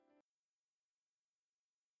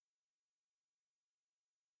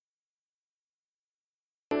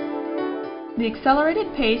The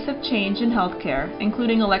accelerated pace of change in healthcare,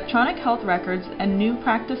 including electronic health records and new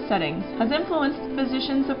practice settings, has influenced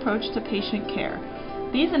physicians' approach to patient care.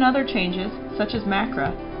 These and other changes, such as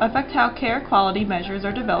MACRA, affect how care quality measures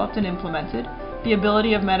are developed and implemented, the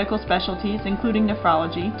ability of medical specialties, including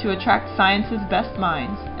nephrology, to attract science's best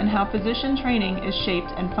minds, and how physician training is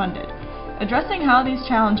shaped and funded. Addressing how these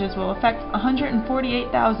challenges will affect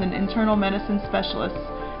 148,000 internal medicine specialists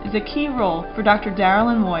is a key role for Dr.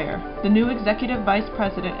 Darilyn Moyer, the new Executive Vice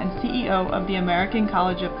President and CEO of the American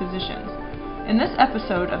College of Physicians. In this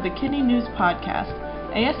episode of the Kidney News Podcast,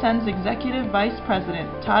 ASN's Executive Vice President,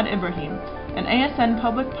 Todd Ibrahim, and ASN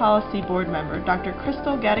Public Policy Board member, Dr.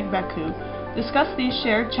 Crystal Gadegbeku, discuss these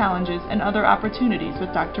shared challenges and other opportunities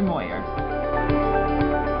with Dr. Moyer.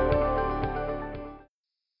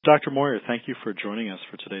 Dr. Moyer, thank you for joining us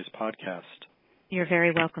for today's podcast. You're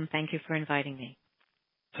very welcome. Thank you for inviting me.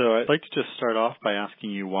 So I'd like to just start off by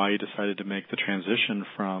asking you why you decided to make the transition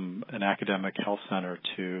from an academic health center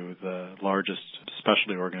to the largest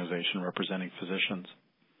specialty organization representing physicians.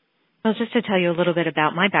 Well, just to tell you a little bit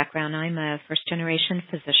about my background, I'm a first-generation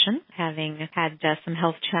physician, having had some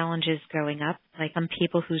health challenges growing up, like some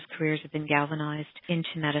people whose careers have been galvanized into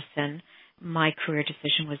medicine. My career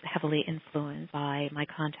decision was heavily influenced by my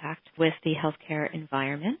contact with the healthcare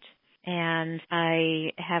environment. And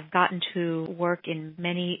I have gotten to work in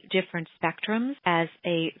many different spectrums as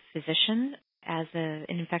a physician. As an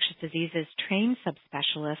infectious diseases trained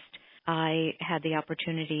subspecialist, I had the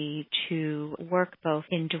opportunity to work both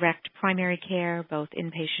in direct primary care, both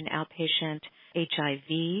inpatient, outpatient,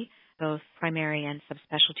 HIV, both primary and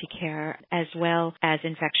subspecialty care, as well as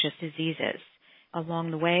infectious diseases. Along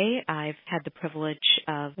the way, I've had the privilege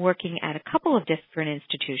of working at a couple of different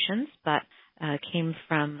institutions, but came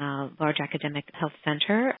from a large academic health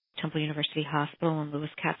center, Temple University Hospital and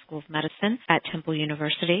Lewis Katz School of Medicine at Temple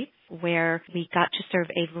University, where we got to serve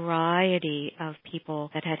a variety of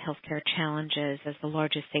people that had healthcare challenges as the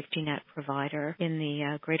largest safety net provider in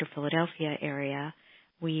the greater Philadelphia area.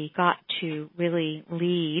 We got to really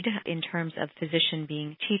lead in terms of physician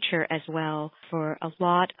being teacher as well for a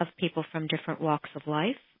lot of people from different walks of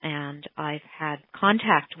life. And I've had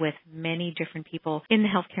contact with many different people in the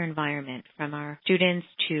healthcare environment, from our students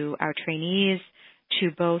to our trainees to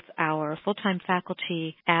both our full-time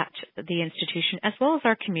faculty at the institution as well as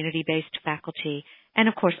our community-based faculty and,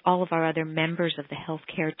 of course, all of our other members of the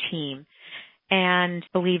healthcare team. And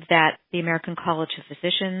believe that the American College of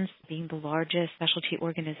Physicians, being the largest specialty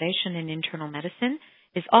organization in internal medicine,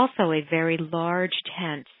 is also a very large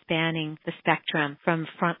tent spanning the spectrum from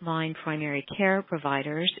frontline primary care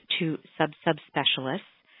providers to subspecialists,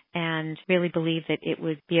 and really believe that it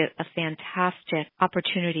would be a fantastic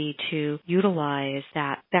opportunity to utilize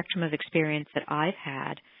that spectrum of experience that I've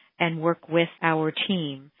had and work with our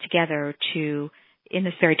team together in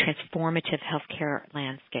this very transformative healthcare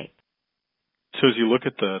landscape. So as you look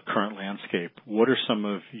at the current landscape, what are some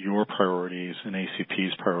of your priorities and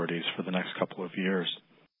ACP's priorities for the next couple of years?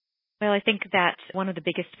 Well, I think that one of the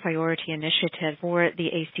biggest priority initiatives for the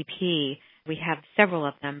ACP, we have several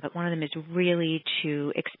of them, but one of them is really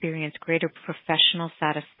to experience greater professional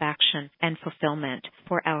satisfaction and fulfillment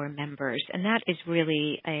for our members. And that is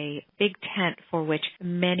really a big tent for which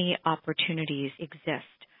many opportunities exist.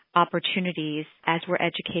 Opportunities as we're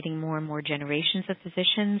educating more and more generations of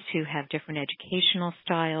physicians who have different educational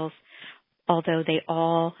styles, although they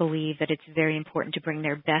all believe that it's very important to bring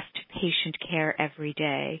their best patient care every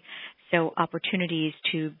day. So opportunities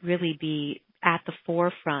to really be at the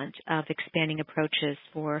forefront of expanding approaches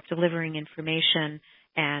for delivering information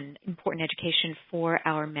and important education for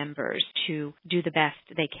our members to do the best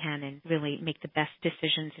they can and really make the best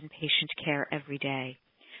decisions in patient care every day.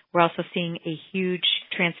 We're also seeing a huge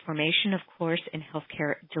transformation, of course, in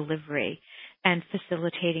healthcare delivery, and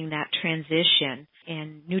facilitating that transition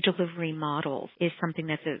and new delivery models is something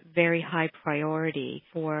that's a very high priority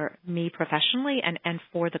for me professionally and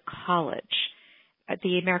for the college.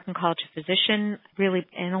 The American College of Physicians really,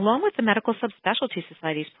 and along with the medical subspecialty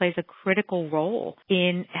societies, plays a critical role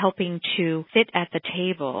in helping to sit at the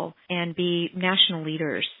table and be national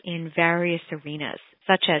leaders in various arenas,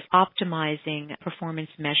 such as optimizing performance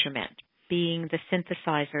measurement, being the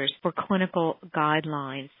synthesizers for clinical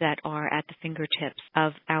guidelines that are at the fingertips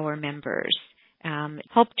of our members,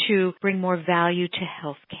 help to bring more value to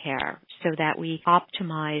healthcare so that we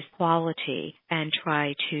optimize quality and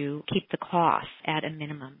try to keep the costs at a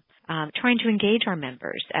minimum. Trying to engage our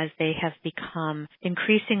members as they have become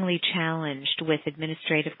increasingly challenged with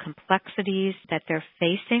administrative complexities that they're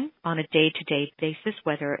facing on a day-to-day basis,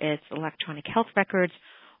 whether it's electronic health records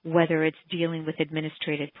whether it's dealing with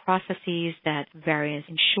administrative processes that various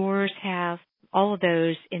insurers have. All of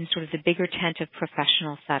those in sort of the bigger tent of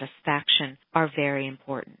professional satisfaction are very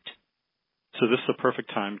important. So this is a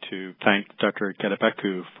perfect time to thank Dr.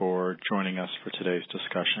 Gadegbeku for joining us for today's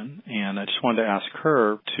discussion. And I just wanted to ask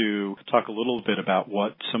her to talk a little bit about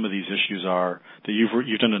what some of these issues are that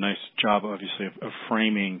you've done a nice job, obviously, of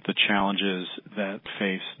framing the challenges that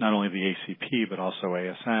face not only the ACP but also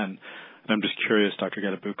ASN. And I'm just curious, Dr.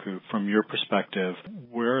 Gadegbeku, from your perspective,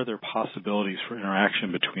 where are there possibilities for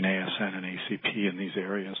interaction between ASN and ACP in these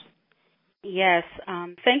areas? Yes,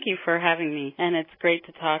 thank you for having me, and it's great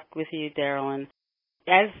to talk with you, Darilyn.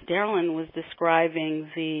 As Darilyn was describing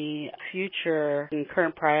the future and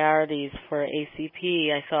current priorities for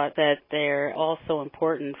ACP, I thought that they're also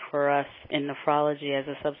important for us in nephrology as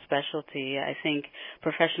a subspecialty. I think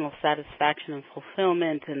professional satisfaction and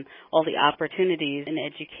fulfillment and all the opportunities in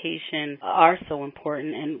education are so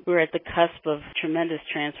important, and we're at the cusp of tremendous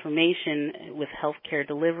transformation with healthcare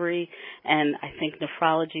delivery, and I think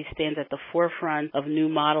nephrology stands at the forefront of new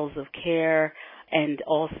models of care, and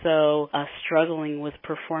also struggling with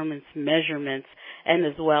performance measurements, and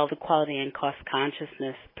as well the quality and cost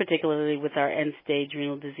consciousness, particularly with our end-stage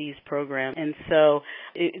renal disease program. And so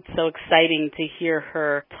it's so exciting to hear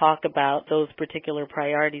her talk about those particular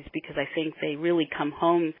priorities, because I think they really come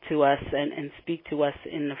home to us and speak to us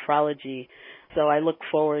in nephrology. So I look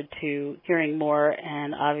forward to hearing more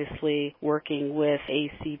and obviously working with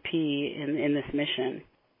ACP in this mission.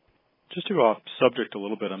 Just to go off subject a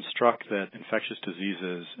little bit, I'm struck that infectious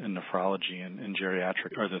diseases and nephrology and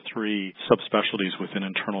geriatric are the three subspecialties within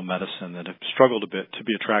internal medicine that have struggled a bit to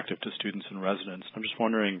be attractive to students and residents. I'm just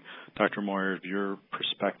wondering, Dr. Moyer, your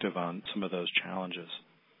perspective on some of those challenges.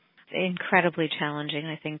 Incredibly challenging.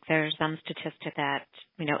 I think there's some statistic that,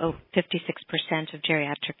 56% of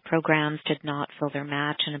geriatric programs did not fill their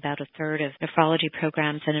match, and about a third of nephrology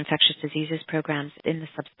programs and infectious diseases programs in the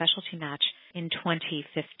subspecialty match in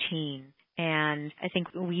 2015. And I think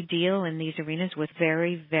we deal in these arenas with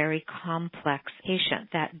very, very complex patients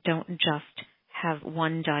that don't just have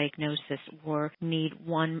one diagnosis or need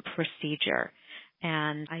one procedure.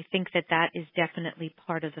 And I think that is definitely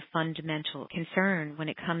part of the fundamental concern when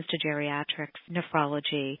it comes to geriatrics,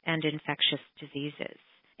 nephrology, and infectious diseases.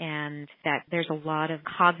 And that there's a lot of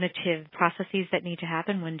cognitive processes that need to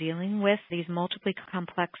happen when dealing with these multiply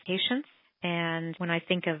complex patients. And when I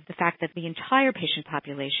think of the fact that the entire patient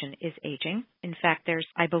population is aging, in fact, there's,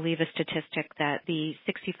 I believe, a statistic that the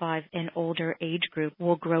 65 and older age group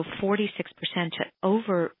will grow 46% to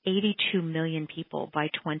over 82 million people by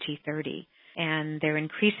 2030. And they're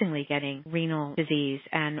increasingly getting renal disease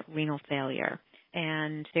and renal failure.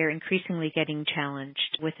 And they're increasingly getting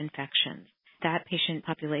challenged with infections. That patient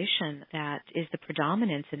population that is the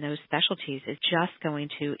predominance in those specialties is just going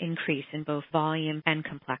to increase in both volume and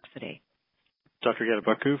complexity. Dr.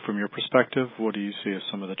 Gadegbeku, from your perspective, what do you see as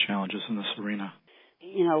some of the challenges in this arena?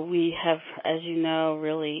 We have, as you know,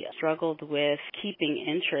 really struggled with keeping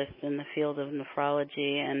interest in the field of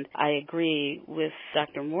nephrology, and I agree with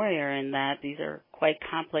Dr. Moyer in that these are quite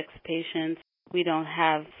complex patients. We don't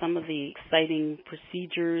have some of the exciting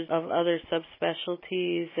procedures of other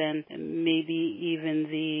subspecialties, and maybe even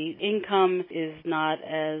the income is not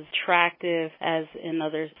as attractive as in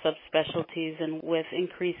other subspecialties, and with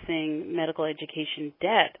increasing medical education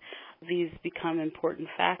debt, these become important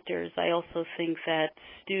factors. I also think that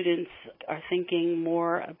students are thinking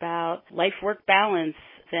more about life-work balance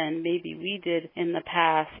than maybe we did in the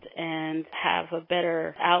past and have a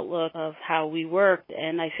better outlook of how we work.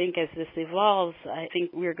 And I think as this evolves, I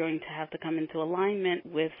think we're going to have to come into alignment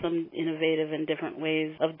with some innovative and different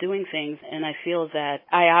ways of doing things. And I feel that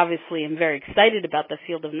I obviously am very excited about the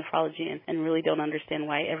field of nephrology and really don't understand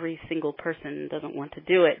why every single person doesn't want to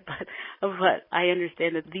do it. But I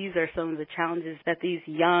understand that these are some of the challenges that these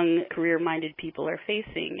young career-minded people are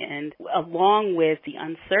facing. And along with the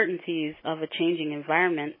uncertainties of a changing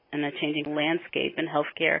environment and a changing landscape in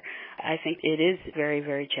healthcare, I think it is very,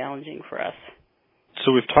 very challenging for us.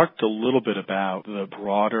 So we've talked a little bit about the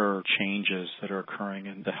broader changes that are occurring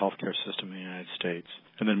in the healthcare system in the United States,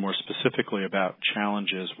 and then more specifically about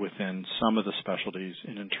challenges within some of the specialties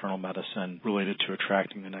in internal medicine related to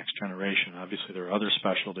attracting the next generation. Obviously, there are other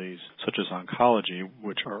specialties, such as oncology,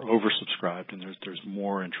 which are oversubscribed, and there's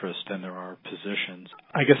more interest than there are positions.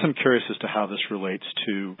 I guess I'm curious as to how this relates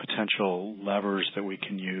to potential levers that we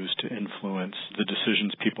can use to influence the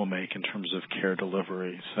decisions people make in terms of care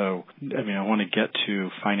delivery. So, I want to get to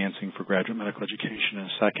financing for graduate medical education in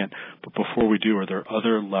a second, but before we do, are there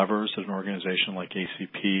other levers that an organization like ACP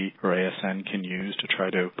ACP or ASN can use to try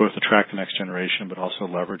to both attract the next generation but also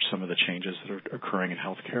leverage some of the changes that are occurring in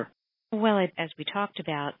healthcare? Well, as we talked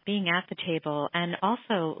about, being at the table and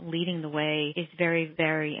also leading the way is very,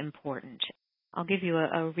 very important. I'll give you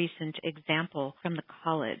a recent example from the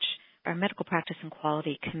college. Our Medical Practice and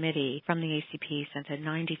Quality Committee from the ACP sent a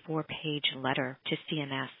 94-page letter to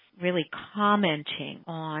CMS really commenting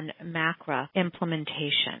on MACRA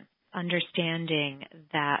implementation, understanding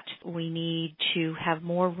that we need to have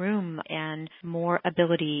more room and more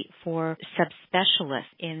ability for subspecialists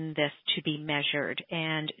in this to be measured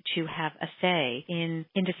and to have a say in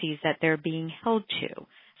indices that they're being held to.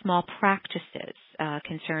 Small practices,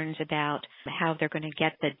 concerns about how they're going to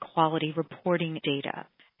get the quality reporting data.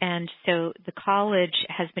 And so the college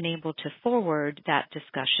has been able to forward that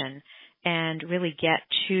discussion and really get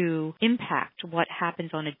to impact what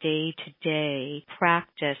happens on a day-to-day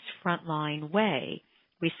practice frontline way.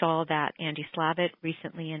 We saw that Andy Slavitt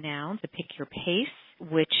recently announced the Pick Your Pace,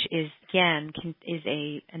 which is, again,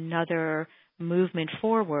 another movement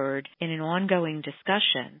forward in an ongoing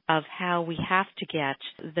discussion of how we have to get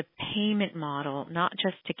the payment model not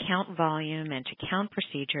just to count volume and to count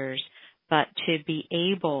procedures, but to be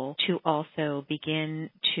able to also begin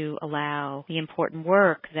to allow the important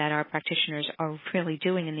work that our practitioners are really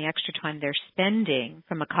doing and the extra time they're spending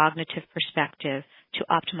from a cognitive perspective to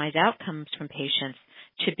optimize outcomes from patients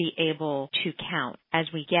to be able to count as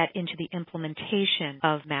we get into the implementation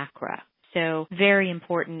of MACRA. So very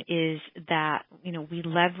important is that, we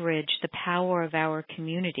leverage the power of our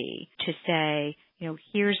community to say,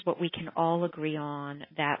 here's what we can all agree on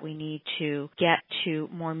that we need to get to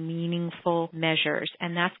more meaningful measures.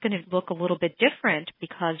 And that's going to look a little bit different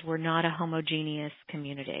because we're not a homogeneous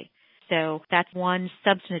community. So that's one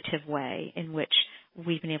substantive way in which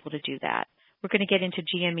we've been able to do that. We're going to get into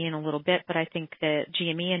GME in a little bit, but I think that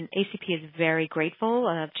GME and ACP is very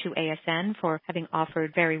grateful to ASN for having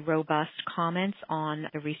offered very robust comments on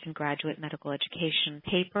the recent graduate medical education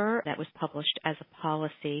paper that was published as a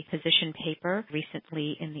policy position paper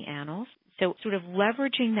recently in the Annals. So sort of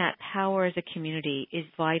leveraging that power as a community is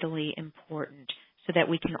vitally important so that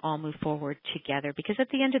we can all move forward together. Because at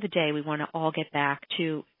the end of the day, we want to all get back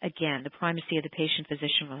to, again, the primacy of the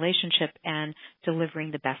patient-physician relationship and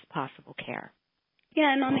delivering the best possible care.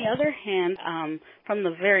 Yeah, and on the other hand, from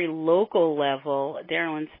the very local level,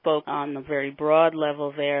 Darilyn spoke on the very broad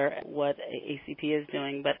level there, what ACP is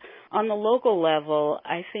doing. But on the local level,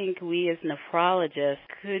 I think we as nephrologists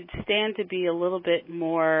could stand to be a little bit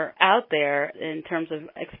more out there in terms of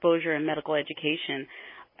exposure and medical education.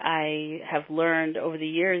 I have learned over the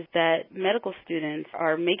years that medical students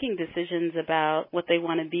are making decisions about what they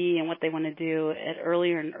want to be and what they want to do at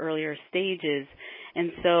earlier and earlier stages.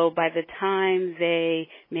 And so by the time they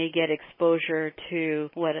may get exposure to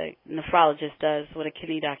what a nephrologist does, what a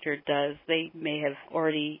kidney doctor does, they may have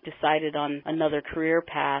already decided on another career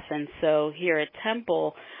path. And so here at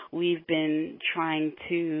Temple, we've been trying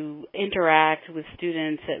to interact with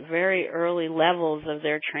students at very early levels of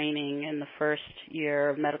their training in the first year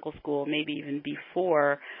of medical school, maybe even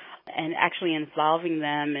before, and actually involving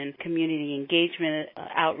them in community engagement,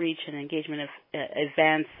 outreach and engagement of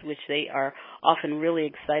events, which they are often really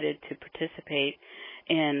excited to participate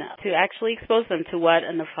in, to actually expose them to what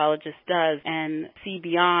a nephrologist does and see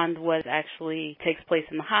beyond what actually takes place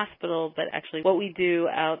in the hospital, but actually what we do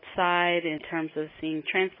outside in terms of seeing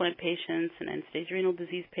transplant patients and end-stage renal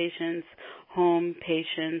disease patients, home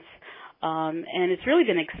patients. And it's really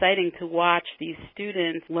been exciting to watch these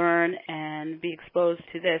students learn and be exposed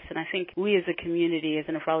to this. And I think we as a community, as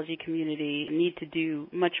a nephrology community, need to do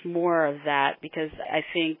much more of that, because I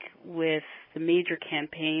think with the major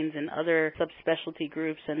campaigns and other subspecialty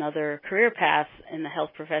groups and other career paths in the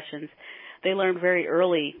health professions, they learn very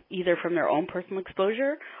early, either from their own personal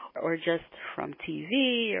exposure or just from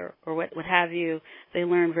TV or what have you. They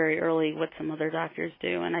learn very early what some other doctors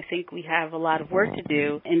do. And I think we have a lot of work to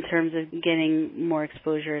do in terms of getting more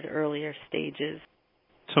exposure at earlier stages.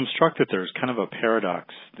 So I'm struck that there's kind of a paradox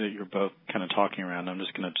that you're both kind of talking around. I'm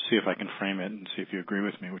just going to see if I can frame it and see if you agree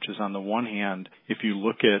with me, which is on the one hand, if you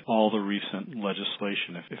look at all the recent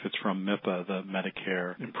legislation, if it's from MIPA, the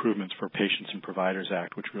Medicare Improvements for Patients and Providers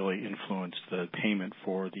Act, which really influenced the payment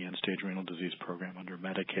for the end-stage renal disease program under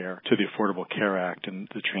Medicare, to the Affordable Care Act and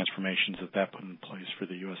the transformations that put in place for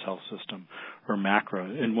the U.S. health system, or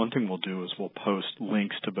MACRA. And one thing we'll do is we'll post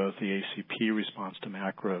links to both the ACP response to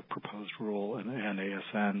MACRA proposed rule and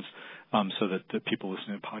ASN ASNs, so that the people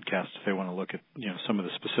listening to podcasts, if they want to look at some of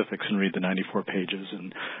the specifics and read the 94 pages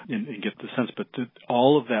and get the sense. But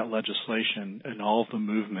all of that legislation and all of the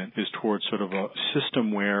movement is towards sort of a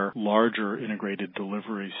system where larger integrated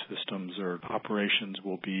delivery systems or operations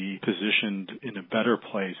will be positioned in a better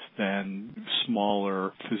place than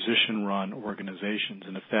smaller physician-run organizations.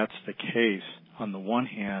 And if that's the case, on the one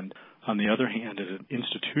hand, on the other hand, at an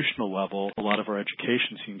institutional level, a lot of our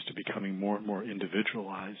education seems to be becoming more and more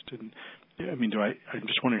individualized. And I'm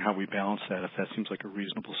just wondering how we balance that, if that seems like a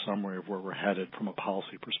reasonable summary of where we're headed from a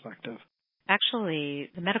policy perspective. Actually,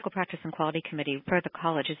 the Medical Practice and Quality Committee for the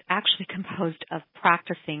college is actually composed of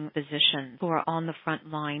practicing physicians who are on the front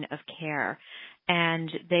line of care.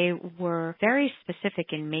 And they were very specific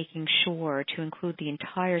in making sure to include the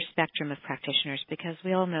entire spectrum of practitioners, because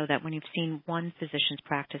we all know that when you've seen one physician's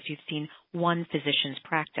practice, you've seen one physician's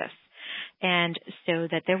practice. And so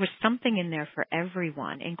that there was something in there for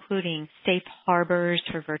everyone, including safe harbors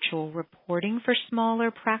for virtual reporting for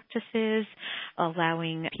smaller practices,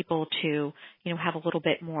 allowing people to, have a little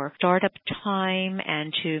bit more startup time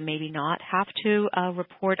and to maybe not have to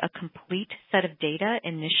report a complete set of data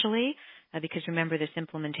initially. Because remember, this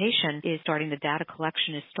implementation the data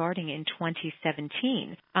collection is starting in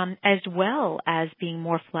 2017, as well as being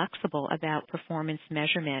more flexible about performance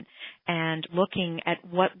measurement and looking at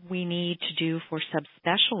what we need to do for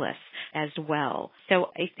subspecialists as well. So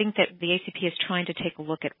I think that the ACP is trying to take a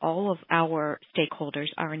look at all of our stakeholders,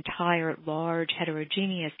 our entire large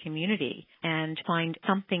heterogeneous community, and find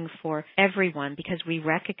something for everyone, because we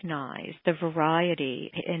recognize the variety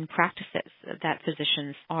in practices that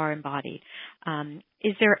physicians are embodied.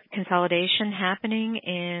 Is there consolidation happening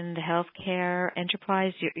in the healthcare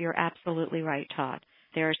enterprise? You're absolutely right, Todd.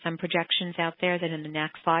 There are some projections out there that in the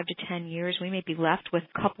next 5 to 10 years, we may be left with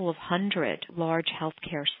a couple of hundred large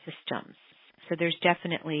healthcare systems. So there's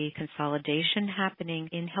definitely consolidation happening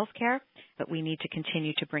in healthcare, but we need to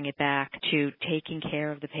continue to bring it back to taking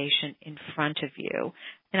care of the patient in front of you.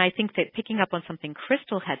 And I think that picking up on something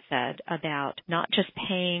Crystal had said about not just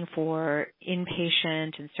paying for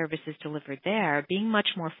inpatient and services delivered there, being much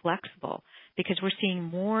more flexible, because we're seeing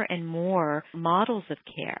more and more models of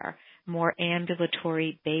care, more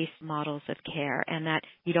ambulatory-based models of care, and that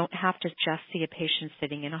you don't have to just see a patient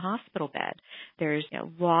sitting in a hospital bed. There's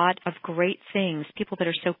a lot of great things, people that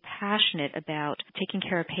are so passionate about taking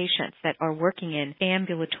care of patients that are working in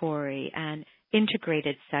ambulatory and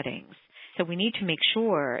integrated settings. So we need to make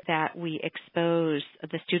sure that we expose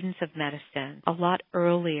the students of medicine a lot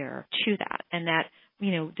earlier to that, and that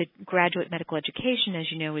the graduate medical education, as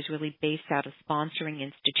you know, is really based out of sponsoring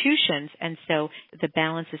institutions, and so the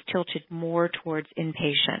balance is tilted more towards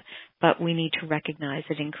inpatient. But we need to recognize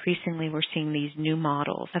that increasingly we're seeing these new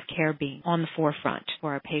models of care being on the forefront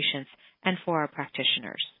for our patients and for our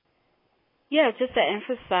practitioners. Yeah, just to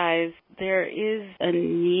emphasize, there is a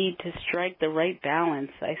need to strike the right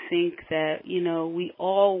balance. I think that, we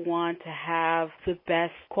all want to have the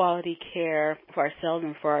best quality care for ourselves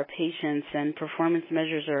and for our patients, and performance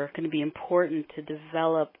measures are going to be important to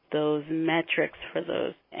develop those metrics for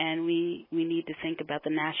those. And we need to think about the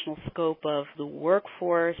national scope of the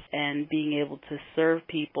workforce and being able to serve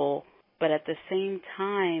people. But at the same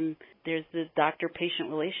time, there's the doctor-patient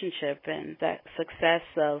relationship, and that success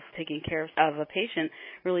of taking care of a patient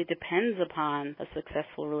really depends upon a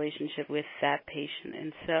successful relationship with that patient.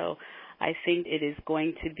 And so I think it is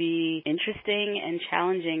going to be interesting and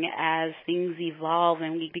challenging as things evolve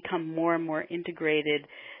and we become more and more integrated,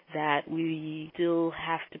 that we still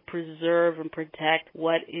have to preserve and protect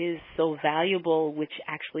what is so valuable, which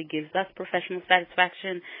actually gives us professional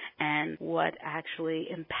satisfaction and what actually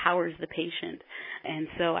empowers the patient. And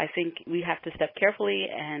so I think we have to step carefully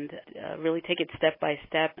and really take it step by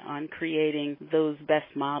step on creating those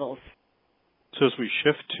best models. So as we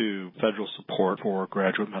shift to federal support for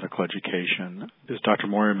graduate medical education, as Dr.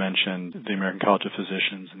 Moyer mentioned, the American College of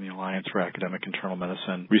Physicians and the Alliance for Academic Internal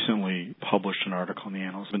Medicine recently published an article in the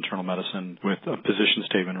Annals of Internal Medicine with a position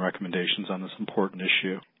statement and recommendations on this important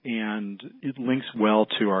issue. And it links well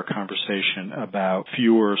to our conversation about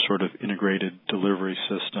fewer sort of integrated delivery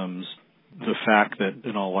systems, the fact that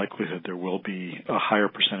in all likelihood there will be a higher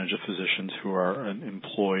percentage of physicians who are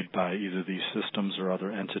employed by either these systems or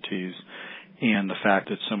other entities, and the fact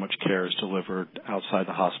that so much care is delivered outside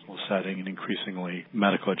the hospital setting, and increasingly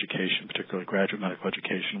medical education, particularly graduate medical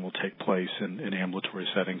education, will take place in ambulatory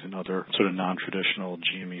settings and other sort of non-traditional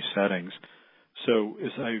GME settings. So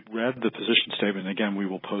as I read the position statement, again, we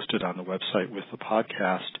will post it on the website with the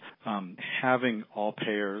podcast, having all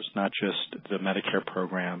payers, not just the Medicare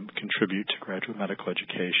program, contribute to graduate medical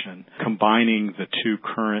education, combining the two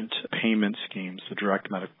current payment schemes, the direct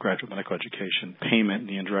graduate medical education payment and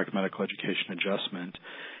the indirect medical education adjustment,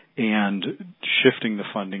 and shifting the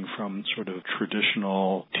funding from sort of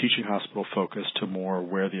traditional teaching hospital focus to more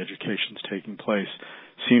where the education is taking place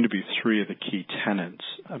seem to be three of the key tenets.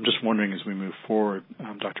 I'm just wondering as we move forward,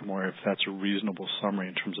 Dr. Moyer, if that's a reasonable summary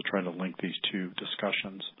in terms of trying to link these two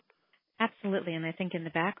discussions. Absolutely, and I think in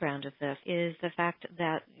the background of this is the fact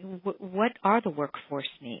that what are the workforce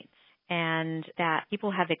needs? And that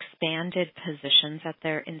people have expanded positions at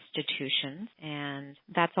their institutions, and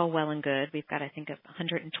that's all well and good. We've got, I think,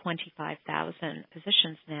 125,000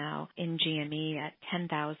 positions now in GME at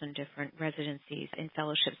 10,000 different residencies and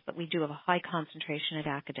fellowships, but we do have a high concentration at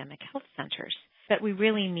academic health centers. But we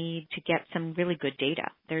really need to get some really good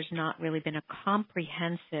data. There's not really been a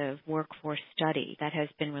comprehensive workforce study that has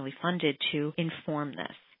been really funded to inform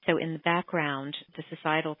this. So in the background, the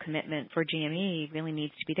societal commitment for GME really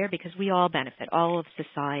needs to be there because we all benefit. All of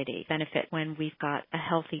society benefit when we've got a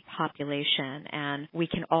healthy population and we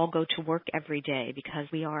can all go to work every day because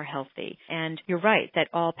we are healthy. And you're right that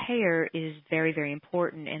all payer is very, very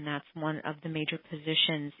important, and that's one of the major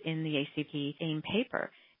positions in the ACP AIM paper.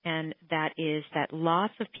 And that is that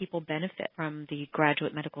lots of people benefit from the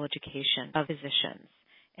graduate medical education of physicians.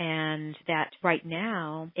 And that right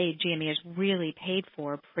now, GME is really paid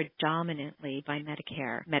for predominantly by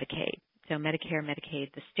Medicare, Medicaid. So Medicare,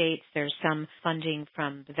 Medicaid, the states, there's some funding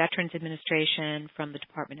from the Veterans Administration, from the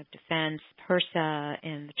Department of Defense, PERSA,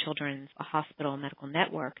 and the Children's Hospital Medical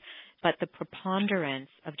Network. But the preponderance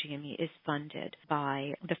of GME is funded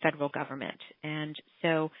by the federal government. And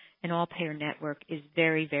so an all-payer network is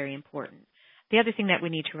very, very important. The other thing that we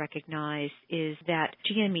need to recognize is that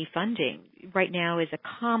GME funding right now is a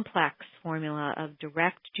complex formula of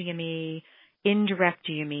direct GME, indirect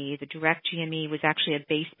GME. The direct GME was actually a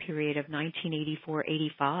base period of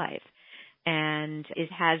 1984-85, and it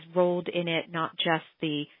has rolled in it not just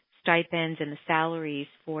the stipends and the salaries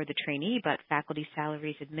for the trainee, but faculty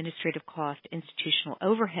salaries, administrative cost, institutional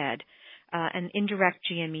overhead. An indirect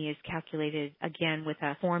GME is calculated, again, with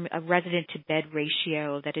a resident-to-bed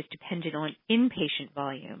ratio that is dependent on inpatient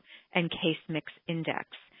volume and case mix index.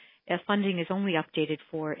 Funding is only updated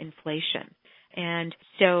for inflation. And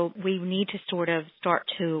so we need to sort of start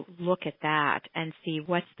to look at that and see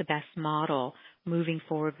what's the best model moving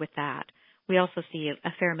forward with that. We also see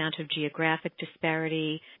a fair amount of geographic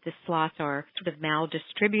disparity. The slots are sort of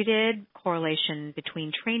maldistributed. Correlation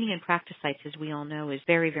between training and practice sites, as we all know, is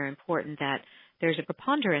very, very important, that there's a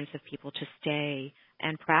preponderance of people to stay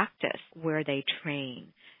and practice where they train.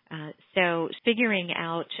 So figuring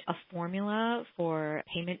out a formula for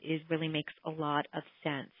payment really makes a lot of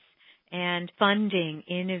sense. And funding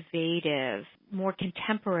innovative, more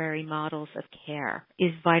contemporary models of care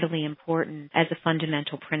is vitally important as a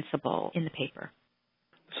fundamental principle in the paper.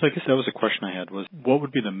 So I guess that was a question I had, was what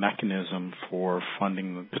would be the mechanism for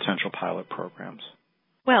funding the potential pilot programs?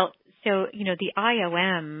 Well, so, the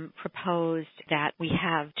IOM proposed that we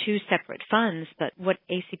have two separate funds, but what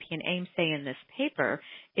ACP and AIM say in this paper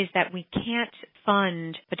is that we can't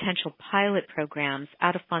fund potential pilot programs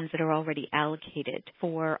out of funds that are already allocated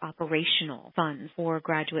for operational funds for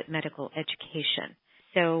graduate medical education.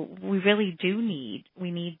 So we really do need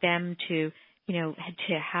them to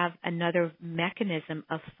have another mechanism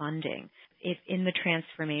of funding in the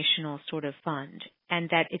transformational sort of fund, and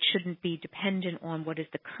that it shouldn't be dependent on what is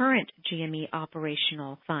the current GME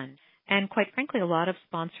operational fund. And quite frankly, a lot of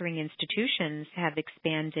sponsoring institutions have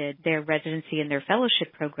expanded their residency and their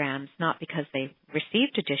fellowship programs, not because they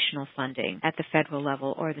received additional funding at the federal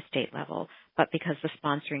level or the state level, but because the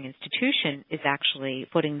sponsoring institution is actually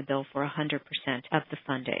footing the bill for 100% of the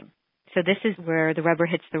funding. So this is where the rubber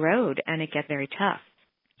hits the road and it gets very tough.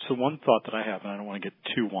 So one thought that I have, and I don't want to get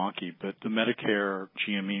too wonky, but the Medicare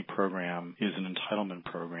GME program is an entitlement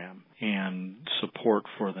program, and support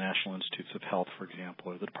for the National Institutes of Health, for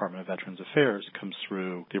example, or the Department of Veterans Affairs comes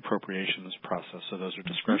through the appropriations process, so those are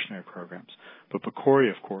discretionary programs. But PCORI,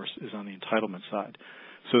 of course, is on the entitlement side.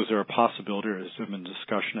 So is there a possibility, or has there been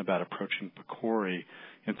discussion about approaching PCORI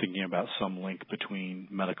and thinking about some link between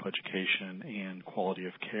medical education and quality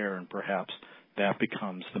of care, and perhaps that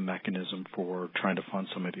becomes the mechanism for trying to fund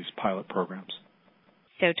some of these pilot programs?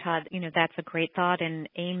 So, Todd, that's a great thought, and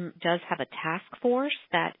AIM does have a task force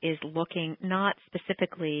that is looking not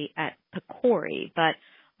specifically at PCORI, but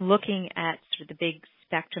looking at sort of the big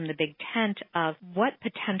spectrum, the big tent of what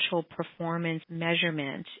potential performance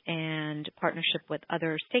measurement and partnership with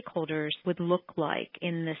other stakeholders would look like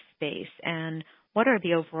in this space, and what are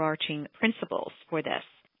the overarching principles for this.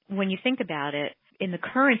 when you think about it, in the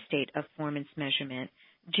current state of performance measurement,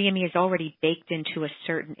 GME is already baked into a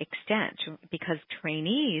certain extent because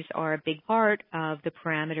trainees are a big part of the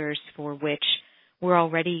parameters for which we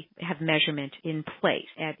already have measurement in place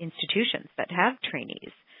at institutions that have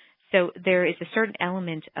trainees. So there is a certain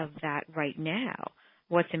element of that right now.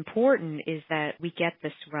 What's important is that we get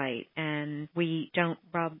this right and we don't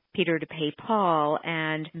rob Peter to pay Paul,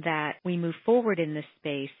 and that we move forward in this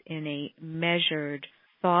space in a measured,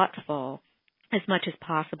 thoughtful, as much as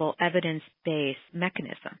possible, evidence-based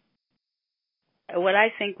mechanism. What I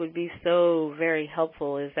think would be so very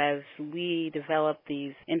helpful is as we develop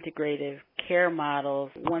these integrative care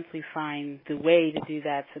models, once we find the way to do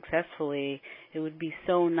that successfully, it would be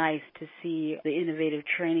so nice to see the innovative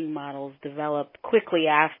training models develop quickly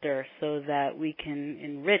after so that we can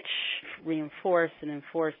enrich, reinforce, and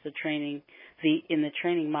enforce the training, in the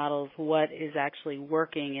training models, what is actually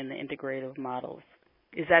working in the integrative models.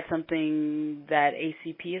 Is that something that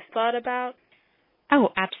ACP has thought about? Oh,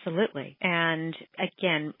 absolutely. And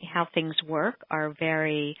again, how things work are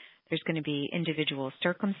there's going to be individual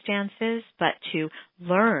circumstances, but to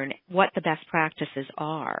learn what the best practices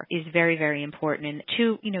are is very, very important. And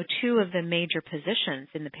two of the major positions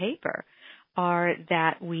in the paper are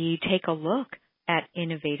that we take a look at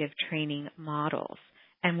innovative training models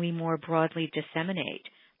and we more broadly disseminate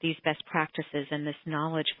these best practices and this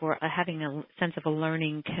knowledge for having a sense of a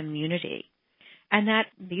learning community. And that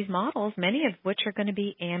these models, many of which are going to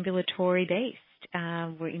be ambulatory based.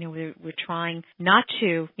 We're trying not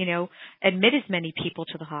to, admit as many people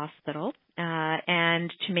to the hospital,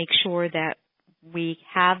 and to make sure that we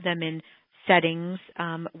have them in settings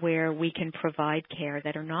where we can provide care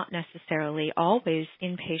that are not necessarily always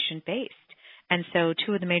inpatient based. And so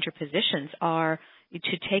two of the major positions are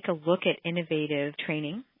to take a look at innovative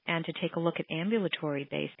training and to take a look at ambulatory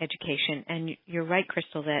based education. And you're right,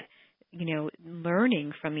 Crystal, that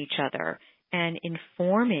learning from each other and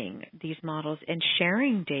informing these models and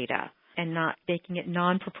sharing data and not making it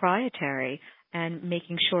non-proprietary and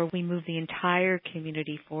making sure we move the entire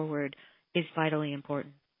community forward is vitally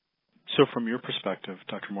important. So from your perspective,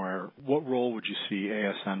 Dr. Moyer, what role would you see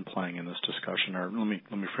ASN playing in this discussion? Or let me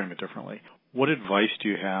frame it differently. What advice do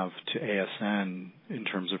you have to ASN in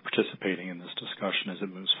terms of participating in this discussion as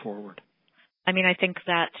it moves forward? I think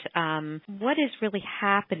that what is really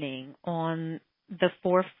happening on the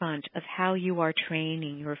forefront of how you are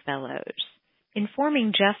training your fellows,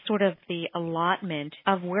 informing just sort of the allotment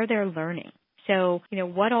of where they're learning. So,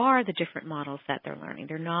 what are the different models that they're learning?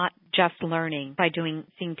 They're not just learning by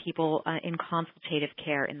seeing people in consultative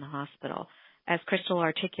care in the hospital. As Crystal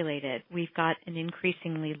articulated, we've got an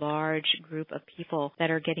increasingly large group of people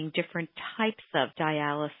that are getting different types of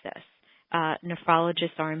dialysis.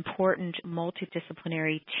 Nephrologists are important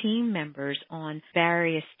multidisciplinary team members on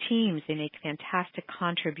various teams. They make fantastic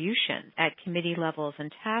contributions at committee levels and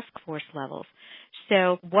task force levels.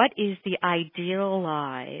 So what is the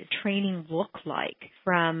idealized training look like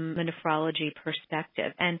from the nephrology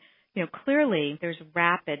perspective? And, clearly there's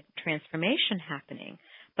rapid transformation happening,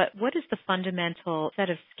 but what is the fundamental set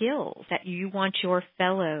of skills that you want your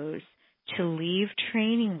fellows to leave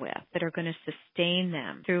training with that are going to sustain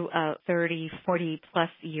them through a 30, 40-plus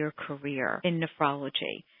year career in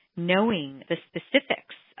nephrology, knowing the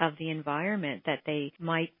specifics of the environment that they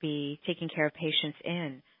might be taking care of patients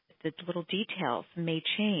in. The little details may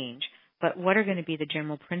change, but what are going to be the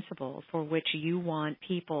general principles for which you want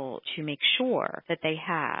people to make sure that they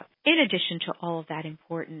have, in addition to all of that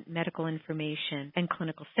important medical information and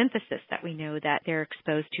clinical synthesis that we know that they're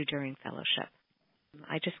exposed to during fellowship?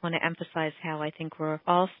 I just want to emphasize how I think we're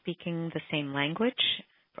all speaking the same language.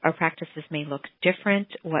 Our practices may look different.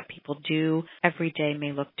 What people do every day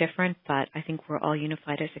may look different, but I think we're all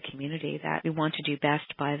unified as a community that we want to do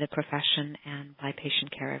best by the profession and by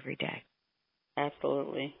patient care every day.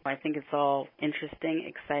 Absolutely. I think it's all interesting,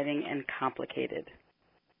 exciting, and complicated.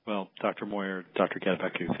 Well, Dr. Moyer, Dr.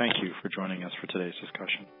 Gadegbeku, thank you for joining us for today's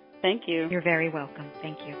discussion. Thank you. You're very welcome.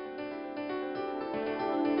 Thank you.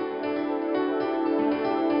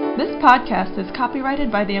 This podcast is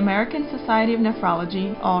copyrighted by the American Society of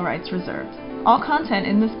Nephrology, all rights reserved. All content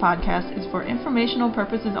in this podcast is for informational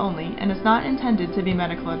purposes only and is not intended to be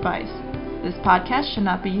medical advice. This podcast should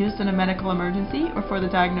not be used in a medical emergency or for the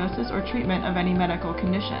diagnosis or treatment of any medical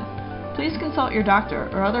condition. Please consult your doctor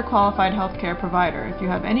or other qualified healthcare provider if you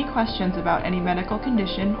have any questions about any medical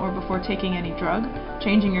condition or before taking any drug,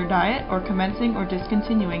 changing your diet, or commencing or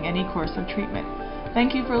discontinuing any course of treatment.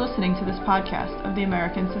 Thank you for listening to this podcast of the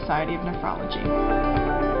American Society of Nephrology.